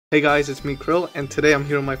Hey guys, it's me Krill, and today I'm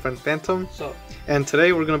here with my friend Phantom. So, and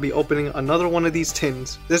today we're going to be opening another one of these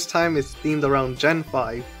tins. This time it's themed around Gen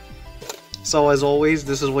 5. So as always,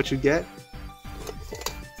 this is what you get.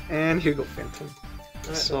 And here you go, Phantom.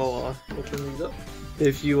 right, So open these up.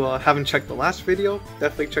 if you haven't checked the last video,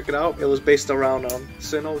 definitely check it out. It was based around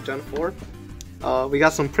Sinnoh Gen 4. We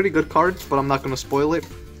got some pretty good cards, but I'm not going to spoil it,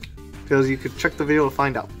 because you could check the video to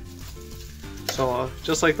find out. So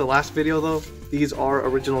just like the last video though, these are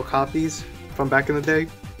original copies from back in the day.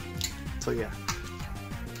 So yeah.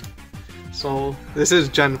 So this is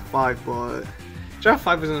Gen 5, but Gen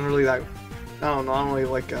 5 isn't really that, I don't know, I don't really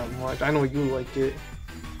like it much. I know you like it.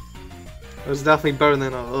 It's definitely better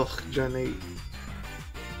than Gen 8.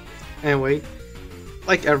 Anyway,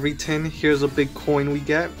 like every tin, here's a big coin we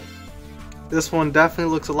get. This one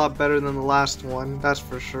definitely looks a lot better than the last one, that's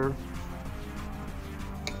for sure.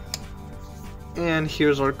 And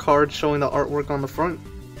here's our card showing the artwork on the front.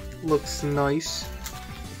 Looks nice.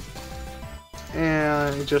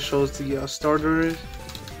 And it just shows the starters.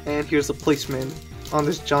 And here's the placement on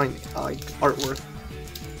this giant artwork.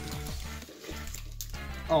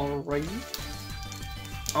 Alrighty.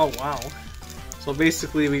 Oh wow. So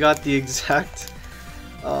basically we got the exact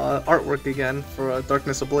artwork again for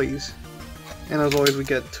Darkness Ablaze. And as always we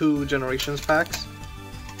get 2 Generations packs.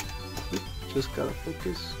 Just gotta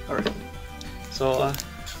focus. Alright. So,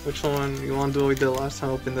 which one you want to do what we did last time?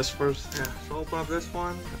 Open this first. Yeah, so open up this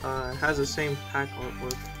one. It has the same pack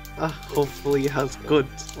artwork. Hopefully it has good,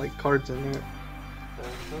 like, cards in there.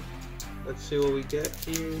 Let's see what we get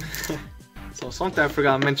here. So something I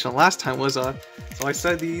forgot to mention last time was, so I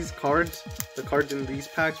said these cards, the cards in these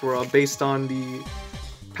packs were based on the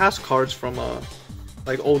past cards from,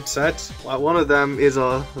 like, old sets. One of them is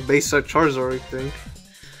a base set Charizard, I think.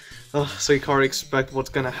 So you can't expect what's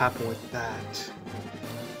gonna happen with that.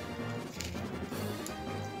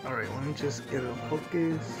 Alright, let me just get a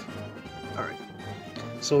focus. Alright.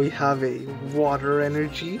 So we have a Water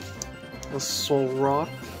Energy, a Soul Rock,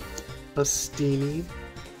 a Steenie,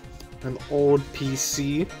 an Old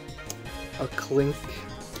PC, a Clink,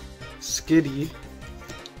 Skitty.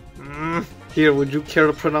 Here, would you care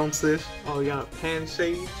to pronounce this? Oh, we got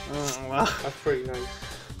Pansage. Oh, wow. That's pretty nice.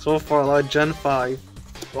 So far, a lot of Gen 5.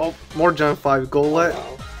 Oh, more Gen 5. Golett.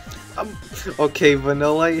 Oh, wow. Okay,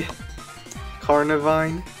 Vanilla.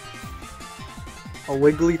 Carnivine. A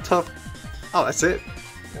Wigglytuff. Oh, that's it?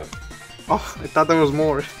 Yep. Oh, I thought there was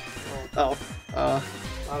more. Oh, Oh,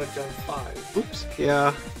 not a Gen 5. oops.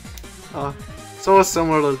 Yeah. So it's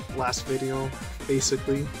similar to last video,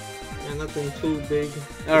 basically. And nothing too big.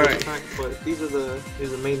 Alright. But these are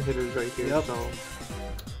the main hitters right here. Yep. So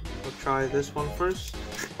we'll try this one first.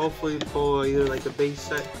 Hopefully pull either like a base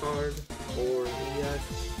set card or an EX.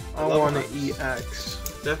 I want an EX.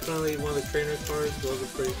 Definitely one of the trainer cards. Those are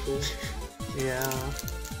pretty cool. Yeah.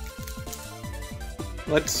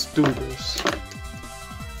 Let's do this.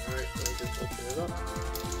 Alright, so just open it up.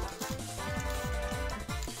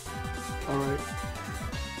 Alright.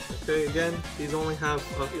 Okay, again, these only have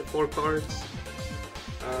 4 cards.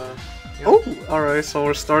 Yep. Oh! Alright, so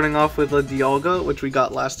we're starting off with a Dialga, which we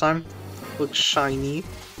got last time. Looks shiny.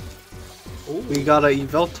 Ooh. We got a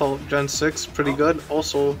Yveltal Gen 6, pretty good.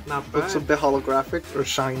 Also, Not bad. looks a bit holographic, or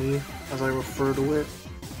shiny, as I refer to it.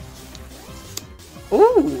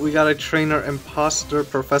 Ooh! We got a Trainer Imposter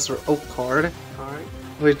Professor Oak card, Alright.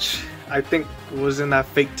 which I think was in that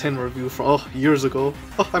fake tin review from years ago.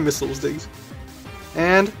 Oh, I miss those days.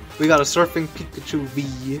 And we got a Surfing Pikachu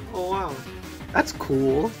V. Oh wow. That's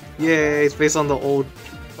cool. Yay, it's based on the old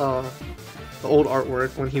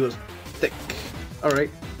artwork when he was thick. Alright.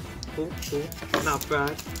 Cool, cool. Not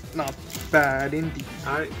bad. Not bad indeed.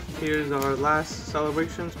 Alright, here's our last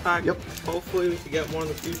Celebrations pack. Yep. Hopefully we can get more in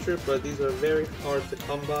the future, but these are very hard to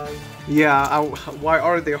come by. Yeah, why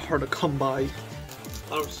are they hard to come by?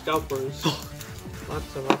 A lot of scalpers.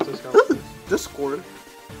 lots of scalpers. Discord.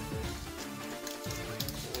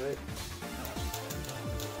 Alright.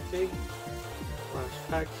 Okay. Last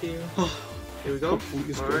pack here. Here we go. Hopefully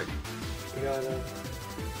it's good. Alright. We got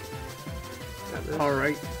this.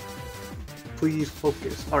 Alright. Please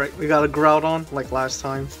focus. Alright, we got a Groudon like last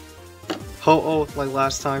time. Ho-Oh like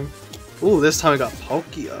last time. Ooh, this time we got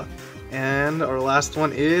Palkia. And our last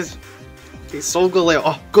one is a Solgaleo.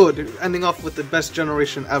 Oh, good. Ending off with the best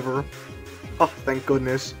generation ever. Oh, thank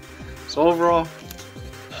goodness. So overall,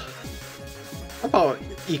 about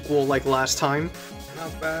equal like last time.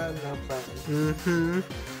 Not bad, not bad. Mm-hmm.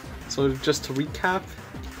 So just to recap,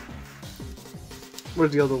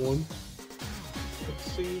 where's the other one?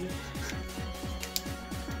 Let's see.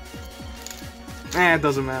 It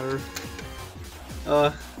doesn't matter.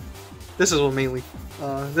 This is what mainly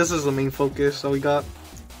this is the main focus. So we got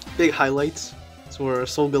big highlights. So we're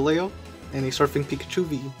Solgaleo and a Surfing Pikachu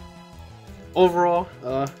V. Overall,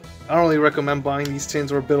 I don't really recommend buying these tins.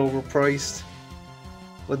 They're a bit overpriced.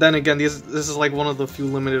 But then again, this is like one of the few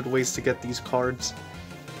limited ways to get these cards.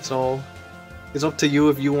 So it's up to you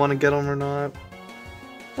if you want to get them or not.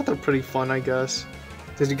 But they're pretty fun, I guess,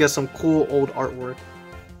 because you get some cool old artwork.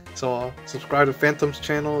 So subscribe to Phantom's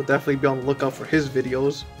channel. Definitely be on the lookout for his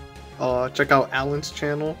videos. Check out Alan's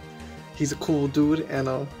channel. He's a cool dude.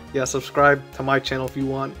 And yeah, subscribe to my channel if you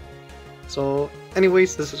want. So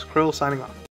anyways, this is Krill signing off.